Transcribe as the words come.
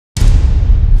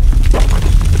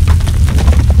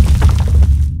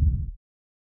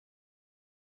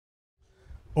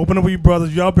Open up with you,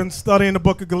 brothers. Y'all been studying the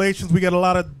book of Galatians. We got a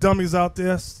lot of dummies out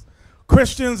there,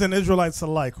 Christians and Israelites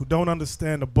alike, who don't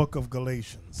understand the book of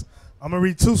Galatians. I'm going to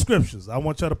read two scriptures. I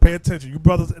want y'all to pay attention. You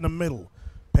brothers in the middle,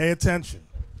 pay attention.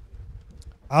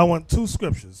 I want two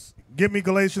scriptures. Give me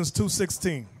Galatians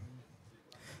 2:16.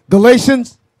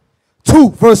 Galatians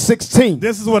 2, verse 16.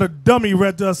 This is what a dummy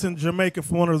read to us in Jamaica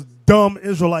from one of those dumb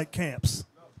Israelite camps.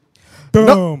 Dumb.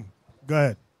 No. Go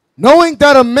ahead. Knowing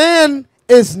that a man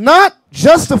is not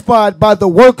justified by the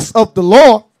works of the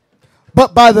law,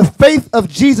 but by the faith of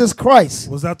Jesus Christ.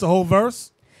 Was that the whole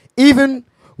verse? Even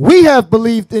we have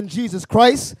believed in Jesus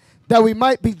Christ, that we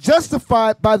might be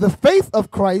justified by the faith of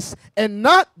Christ, and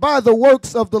not by the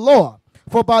works of the law.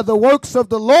 For by the works of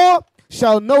the law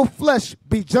shall no flesh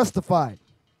be justified.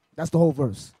 That's the whole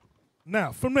verse.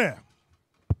 Now, from there,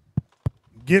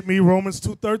 get me Romans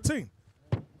 2:13.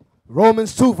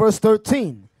 Romans 2, verse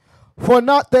 13. For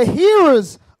not the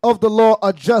hearers of the law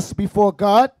are just before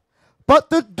God,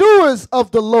 but the doers of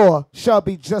the law shall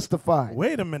be justified.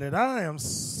 Wait a minute, I am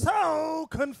so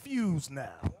confused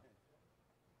now.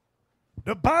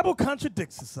 The Bible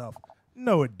contradicts itself.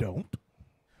 No, it don't.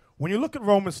 When you look at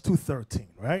Romans 2:13,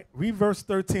 right? Read verse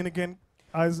 13 again,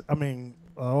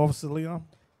 Officer Leon.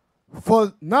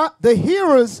 For not the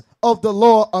hearers of the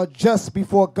law are just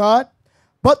before God,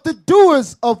 but the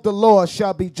doers of the law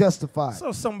shall be justified.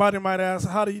 So somebody might ask,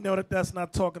 how do you know that that's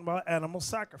not talking about animal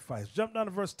sacrifice? Jump down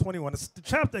to verse 21. The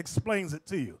chapter explains it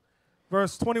to you.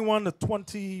 Verse 21 to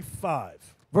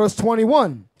 25. Verse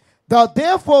 21. Thou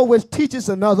therefore which teachest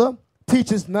another,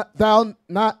 teachest not, thou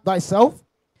not thyself?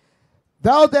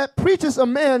 Thou that preachest a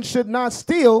man should not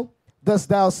steal, dost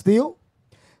thou steal?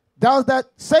 Thou that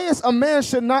sayest a man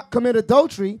should not commit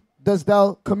adultery, dost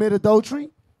thou commit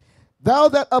adultery? Thou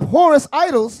that abhorrest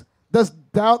idols, dost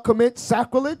thou commit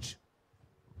sacrilege?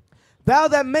 Thou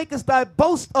that makest thy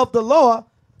boast of the law,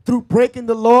 through breaking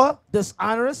the law,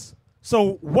 dishonorest?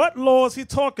 So what law is he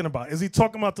talking about? Is he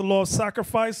talking about the law of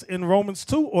sacrifice in Romans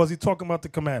 2, or is he talking about the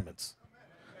commandments?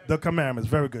 The commandments.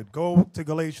 Very good. Go to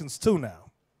Galatians 2 now.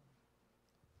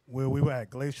 Where we were at,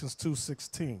 Galatians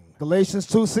 2:16. Galatians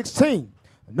 2:16.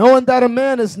 Knowing that a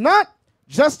man is not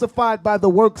justified by the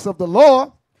works of the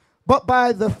law, but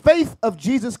by the faith of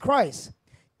Jesus Christ.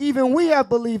 Even we have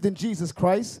believed in Jesus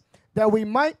Christ, that we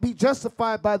might be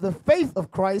justified by the faith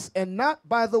of Christ and not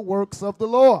by the works of the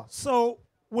law. So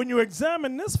when you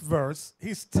examine this verse,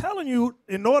 he's telling you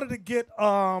in order to get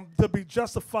to be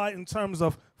justified in terms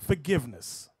of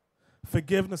forgiveness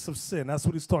of sin. That's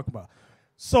what he's talking about.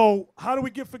 So how do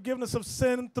we get forgiveness of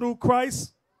sin through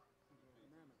Christ?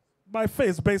 By faith.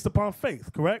 It's based upon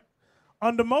faith, correct?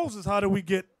 Under Moses, how do we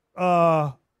get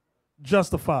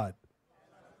justified?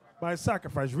 By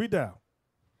sacrifice. Read down.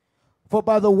 For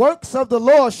by the works of the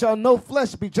law shall no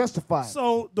flesh be justified.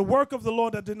 So the work of the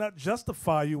law that did not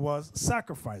justify you was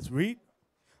sacrifice. Read.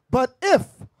 But if,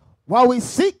 while we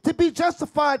seek to be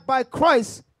justified by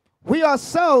Christ, we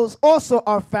ourselves also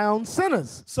are found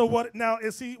sinners. So what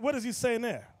is he saying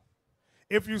there?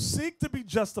 If you seek to be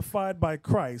justified by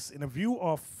Christ, and if you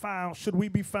are found, should we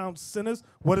be found sinners?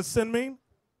 What does sin mean?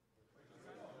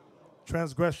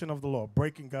 Transgression of the law,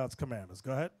 breaking God's commandments.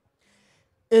 Go ahead.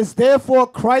 Is therefore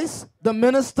Christ the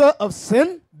minister of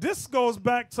sin? This goes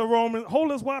back to Romans.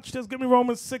 Hold us, watch this. Give me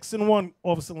Romans 6:1,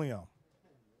 Officer Leon.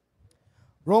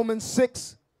 Romans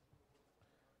 6,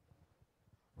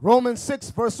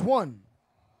 verse 1.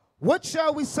 What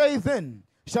shall we say then?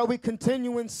 Shall we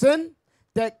continue in sin,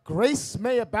 that grace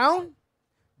may abound?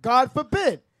 God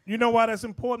forbid. You know why that's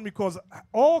important? Because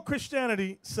all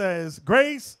Christianity says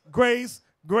grace, grace,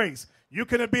 grace. You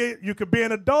could be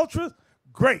an adulteress,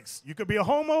 grace. You could be a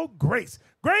homo, grace.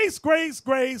 Grace, grace,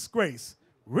 grace, grace.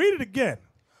 Read it again.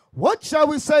 What shall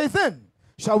we say then?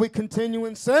 Shall we continue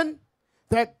in sin,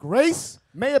 that grace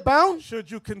may abound?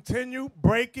 Should you continue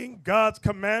breaking God's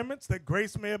commandments, that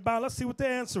grace may abound? Let's see what the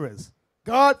answer is.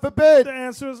 God forbid. The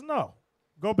answer is no.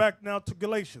 Go back now to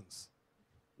Galatians,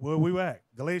 where we were at.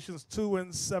 Galatians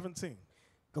 2:17.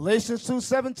 Galatians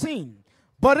 2:17.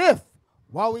 But if,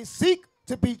 while we seek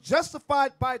to be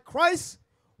justified by Christ,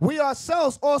 we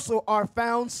ourselves also are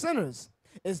found sinners,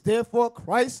 is therefore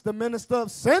Christ the minister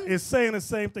of sin? It's saying the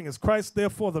same thing. Is Christ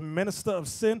therefore the minister of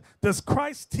sin? Does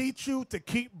Christ teach you to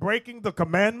keep breaking the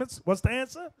commandments? What's the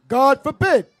answer? God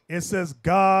forbid. It says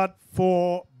God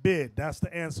forbid. That's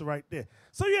the answer right there.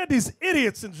 So you had these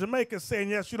idiots in Jamaica saying,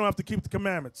 yes, you don't have to keep the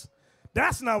commandments.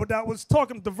 That's not what that was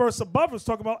talking. The verse above was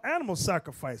talking about animal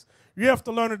sacrifice. You have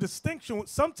to learn a distinction.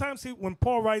 Sometimes when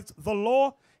Paul writes the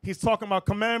law, he's talking about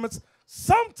commandments.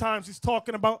 Sometimes he's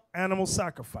talking about animal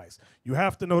sacrifice. You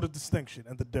have to know the distinction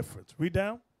and the difference. Read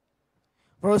down.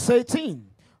 Verse 18.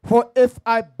 For if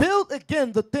I build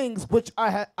again the things which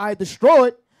I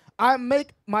destroyed, I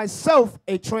make myself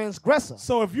a transgressor.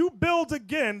 So if you build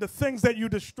again the things that you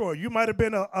destroy, you might have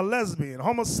been a lesbian,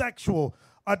 homosexual,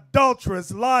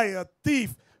 adulteress, liar,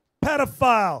 thief,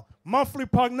 pedophile, monthly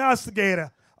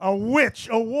prognosticator, a witch,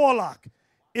 a warlock,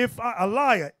 a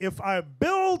liar. If I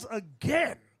build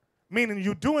again, meaning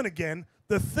you doing again,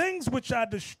 the things which I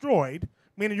destroyed,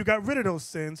 meaning you got rid of those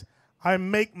sins, I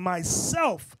make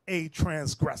myself a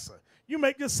transgressor. You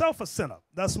make yourself a sinner.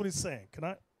 That's what he's saying. Can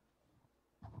I?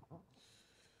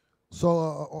 So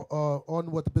on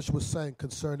what the bishop was saying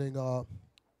concerning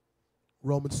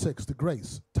Romans 6, the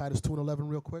grace, Titus 2 and 11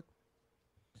 real quick.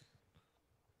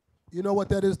 You know what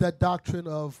that is, that doctrine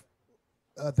of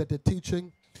that they're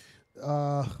teaching?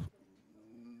 That's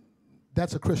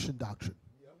a Christian doctrine.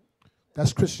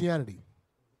 That's Christianity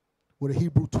with a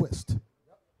Hebrew twist.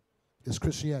 It's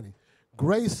Christianity.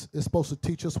 Grace is supposed to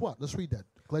teach us what? Let's read that.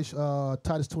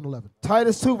 Titus 2 and 11.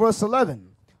 Titus 2 verse 11.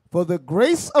 For the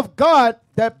grace of God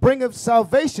that bringeth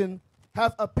salvation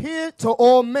hath appeared to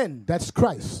all men. That's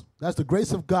Christ. That's the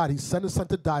grace of God. He sent his son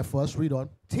to die for us. Read on.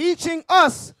 Teaching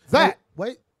us that.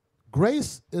 Wait.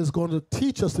 Grace is going to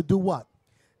teach us to do what?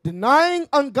 Denying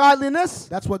ungodliness.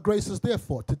 That's what grace is there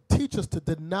for. To teach us to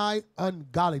deny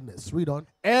ungodliness. Read on.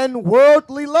 And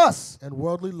worldly lusts. And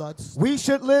worldly lusts. We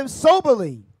should live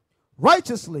soberly,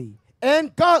 righteously,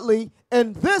 and godly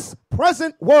in this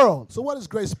present world. So what is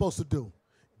grace supposed to do?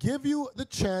 Give you the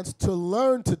chance to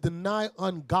learn to deny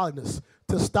ungodliness,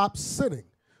 to stop sinning.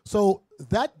 So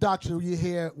that doctrine you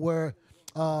hear where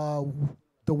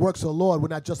the works of the law, we're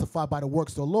not justified by the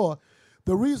works of the law,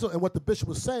 the reason, and what the bishop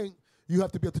was saying, you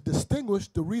have to be able to distinguish.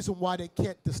 The reason why they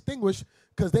can't distinguish,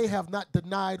 because they have not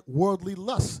denied worldly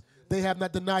lusts. They have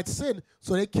not denied sin,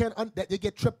 so they can't. They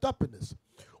get tripped up in this.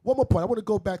 One more point. I want to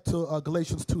go back to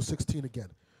Galatians 2:16 again.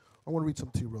 I want to read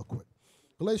something to you real quick.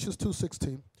 Galatians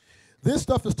 2:16. This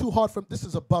stuff is too hard for them. This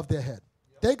is above their head.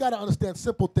 They got to understand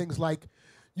simple things like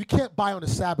you can't buy on the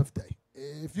Sabbath day.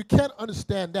 If you can't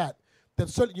understand that, then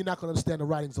certainly you're not going to understand the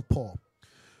writings of Paul.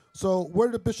 So where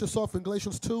did the bishop off in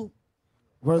Galatians 2?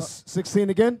 Verse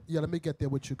 16 again. Yeah, let me get there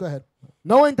with you. Go ahead.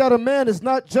 Knowing that a man is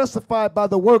not justified by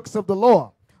the works of the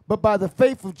law, but by the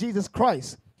faith of Jesus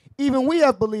Christ. Even we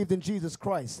have believed in Jesus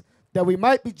Christ, that we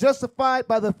might be justified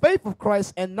by the faith of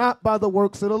Christ and not by the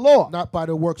works of the law. Not by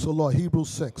the works of the law. Hebrews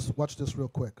 6. Watch this real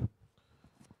quick.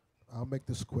 I'll make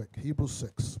this quick. Hebrews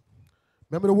 6.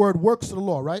 Remember the word works of the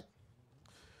law, right?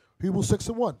 Hebrews 6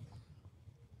 and 1.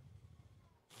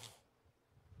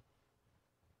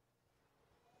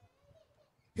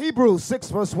 Hebrews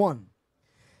 6 verse 1.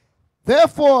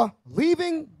 Therefore,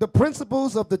 leaving the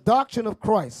principles of the doctrine of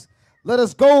Christ, let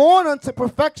us go on unto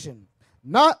perfection,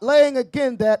 not laying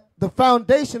again that the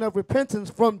foundation of repentance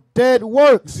from dead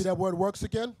works. You see that word works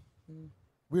again?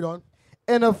 Read on.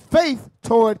 And of faith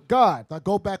toward God. Now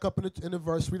go back up in the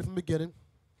verse. Read it from the beginning.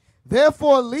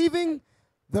 Therefore, leaving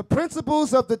the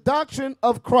principles of the doctrine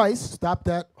of Christ. Stop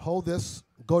that. Hold this.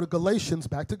 Go to Galatians.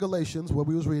 Back to Galatians where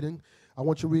we was reading. I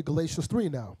want you to read Galatians 3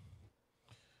 now.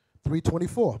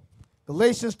 3:24.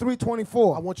 Galatians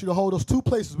 3:24. I want you to hold those two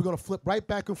places. We're going to flip right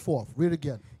back and forth. Read it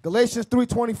again. Galatians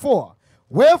 3:24.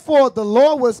 Wherefore the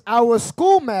law was our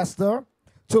schoolmaster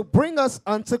to bring us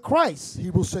unto Christ.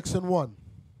 Hebrews 6 and 1.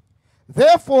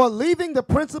 Therefore, leaving the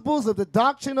principles of the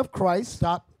doctrine of Christ.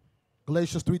 Stop.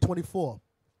 Galatians 3:24.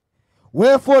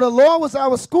 Wherefore the law was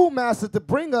our schoolmaster to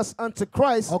bring us unto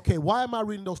Christ. Okay, why am I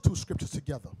reading those two scriptures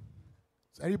together?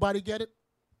 Does anybody get it?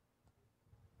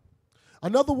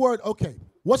 Another word, okay.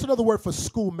 What's another word for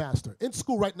schoolmaster? In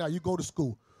school right now, you go to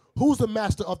school. Who's the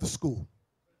master of the school?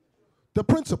 The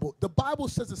principal. The Bible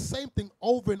says the same thing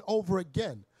over and over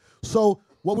again. So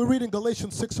what we read in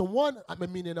Galatians 6 and 1, I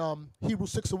mean in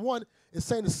Hebrews 6 and 1, is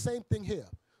saying the same thing here.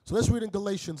 So let's read in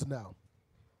Galatians now.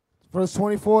 Verse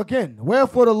 24 again.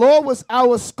 Wherefore the law was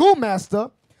our schoolmaster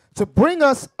to bring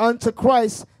us unto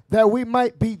Christ, that we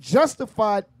might be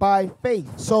justified by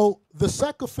faith. So the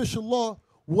sacrificial law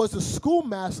was the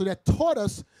schoolmaster that taught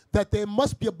us that there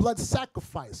must be a blood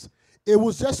sacrifice. It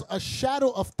was just a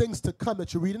shadow of things to come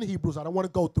that you read in Hebrews. I don't want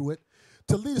to go through it.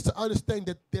 To lead us to understand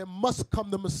that there must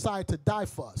come the Messiah to die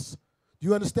for us. Do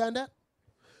you understand that?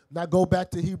 Now go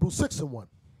back to Hebrews 6 and 1.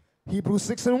 Hebrews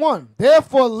 6 and 1.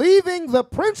 Therefore, leaving the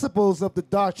principles of the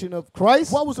doctrine of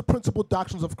Christ. What was the principal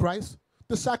doctrines of Christ?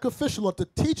 The sacrificial law to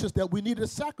teach us that we needed a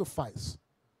sacrifice.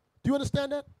 Do you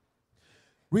understand that?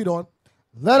 Read on.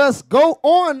 Let us go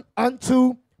on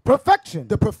unto perfection.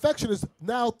 The perfection is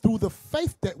now through the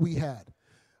faith that we had.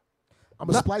 I'm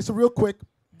going to splice it real quick.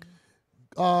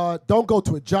 Don't go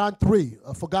to it. John 3,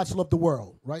 for God so loved the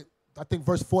world, right? I think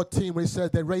verse 14, where he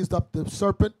says they raised up the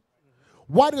serpent.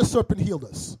 Why did the serpent heal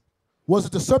us? Was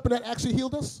it the serpent that actually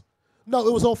healed us? No,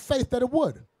 it was on faith that it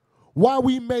would. Why are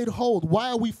we made whole? Why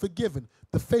are we forgiven?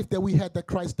 The faith that we had that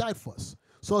Christ died for us.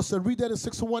 So I said, read that in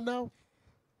 6:1 now.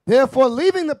 Therefore,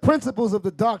 leaving the principles of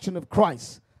the doctrine of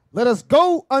Christ, let us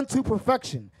go unto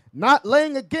perfection, not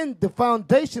laying again the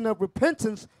foundation of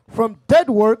repentance from dead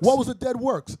works. What was the dead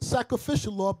works?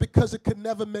 Sacrificial law, because it could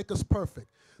never make us perfect.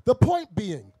 The point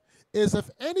being is, if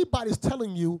anybody's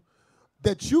telling you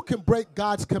that you can break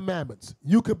God's commandments,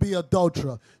 you can be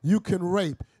adulterer, you can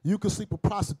rape, you can sleep with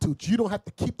prostitutes, you don't have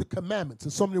to keep the commandments,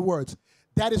 in so many words,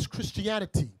 that is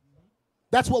Christianity.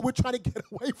 That's what we're trying to get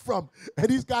away from. And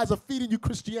these guys are feeding you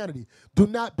Christianity. Do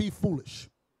not be foolish.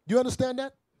 You understand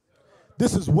that?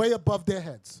 This is way above their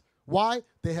heads. Why?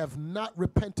 They have not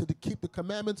repented to keep the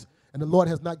commandments, and the Lord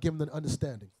has not given them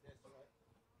understanding.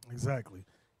 Exactly.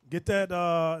 Get that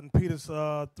in Peter's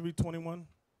 3:21.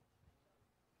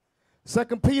 2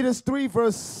 Peter 3,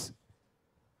 verse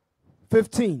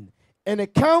 15. And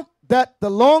account that the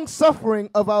long suffering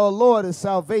of our Lord is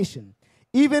salvation,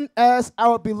 even as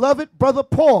our beloved brother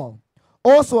Paul,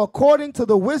 also according to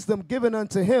the wisdom given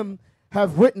unto him,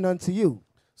 have written unto you.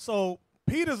 So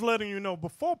Peter's letting you know,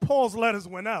 before Paul's letters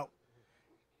went out,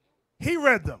 he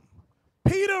read them.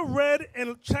 Peter read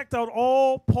and checked out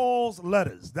all Paul's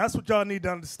letters. That's what y'all need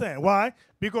to understand. Why?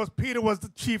 Because Peter was the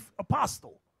chief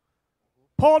apostle.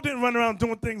 Paul didn't run around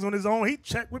doing things on his own. He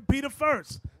checked with Peter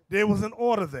first. There was an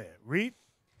order there. Read.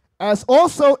 As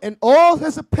also in all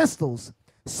his epistles,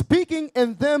 speaking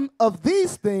in them of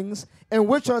these things, in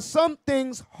which are some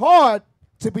things hard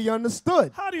to be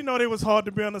understood. How do you know they was hard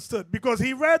to be understood? Because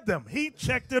he read them. He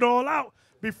checked it all out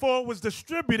before it was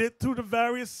distributed through the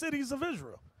various cities of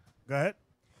Israel. Go ahead.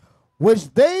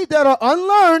 Which they that are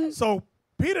unlearned. So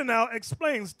Peter now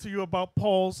explains to you about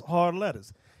Paul's hard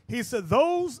letters. He said,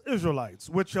 those Israelites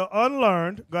which are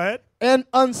unlearned, go ahead. And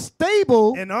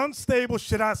unstable. And unstable,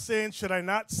 should I sin, should I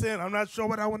not sin? I'm not sure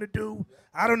what I want to do.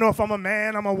 I don't know if I'm a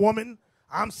man, I'm a woman.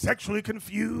 I'm sexually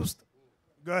confused.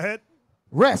 Go ahead.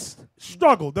 Rest.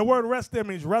 Struggle. The word rest there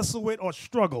means wrestle with or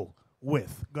struggle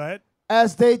with. Go ahead.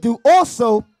 As they do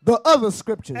also the other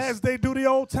scriptures. As they do the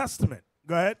Old Testament.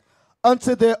 Go ahead.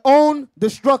 Unto their own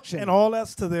destruction. And all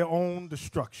that's to their own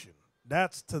destruction.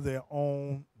 That's to their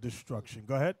own destruction.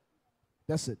 Go ahead.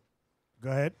 That's it. Go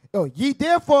ahead. Oh, ye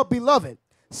therefore, beloved,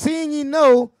 seeing ye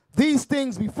know these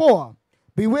things before,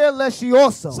 beware lest ye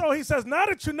also. So he says, now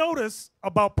that you notice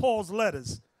about Paul's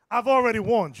letters, I've already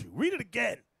warned you. Read it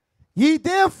again. Ye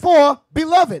therefore,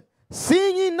 beloved,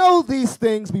 seeing ye know these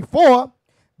things before,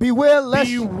 beware lest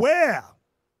Beware.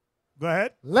 Go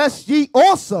ahead. Lest ye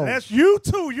also. That's you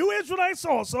too. You Israelites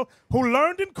also, who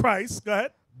learned in Christ. Go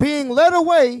ahead. Being led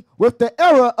away with the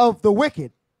error of the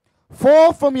wicked,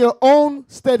 fall from your own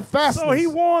steadfastness. So he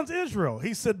warns Israel.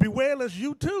 He said, beware lest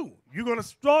you too. You're going to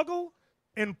struggle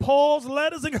in Paul's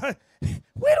letters. And go,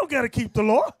 we don't got to keep the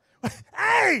law.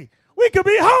 Hey, we could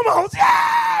be homos.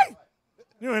 Yay!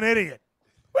 You're an idiot.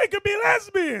 We could be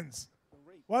lesbians.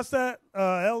 What's that?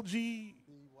 LGBT.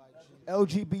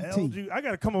 I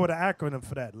got to come up with an acronym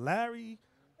for that. Larry,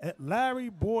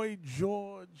 Boy,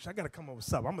 George. I got to come up with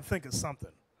something. I'm going to think of something.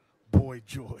 Boy,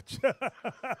 George.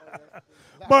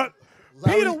 But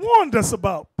Peter warned us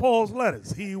about Paul's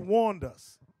letters. He warned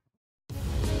us.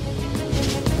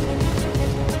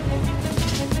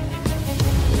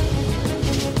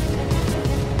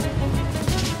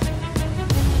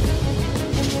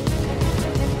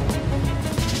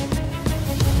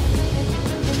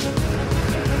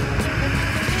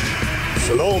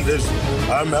 Shalom,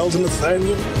 Israel. I'm Elder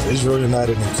Nathanyel of Israel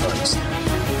United in Christ.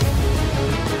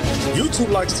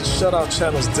 YouTube likes to shut our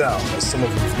channels down, as some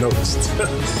of you have noticed,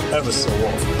 ever so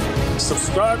often.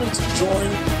 Subscribing to join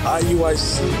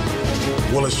IUIC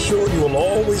will assure you will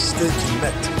always stay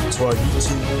connected to our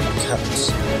YouTube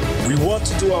accounts. We want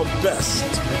to do our best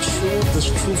to make sure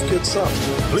this truth gets out.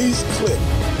 Please click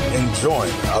and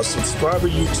join our subscriber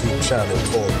YouTube channel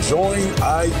called Join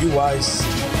IUIC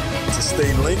to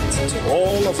stay linked to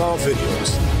all of our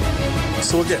videos.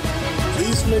 So again,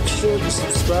 please make sure you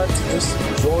subscribe to this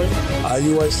Join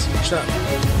IUIC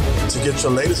channel to get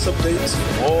your latest updates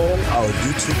from all our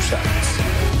YouTube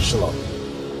channels. Shalom.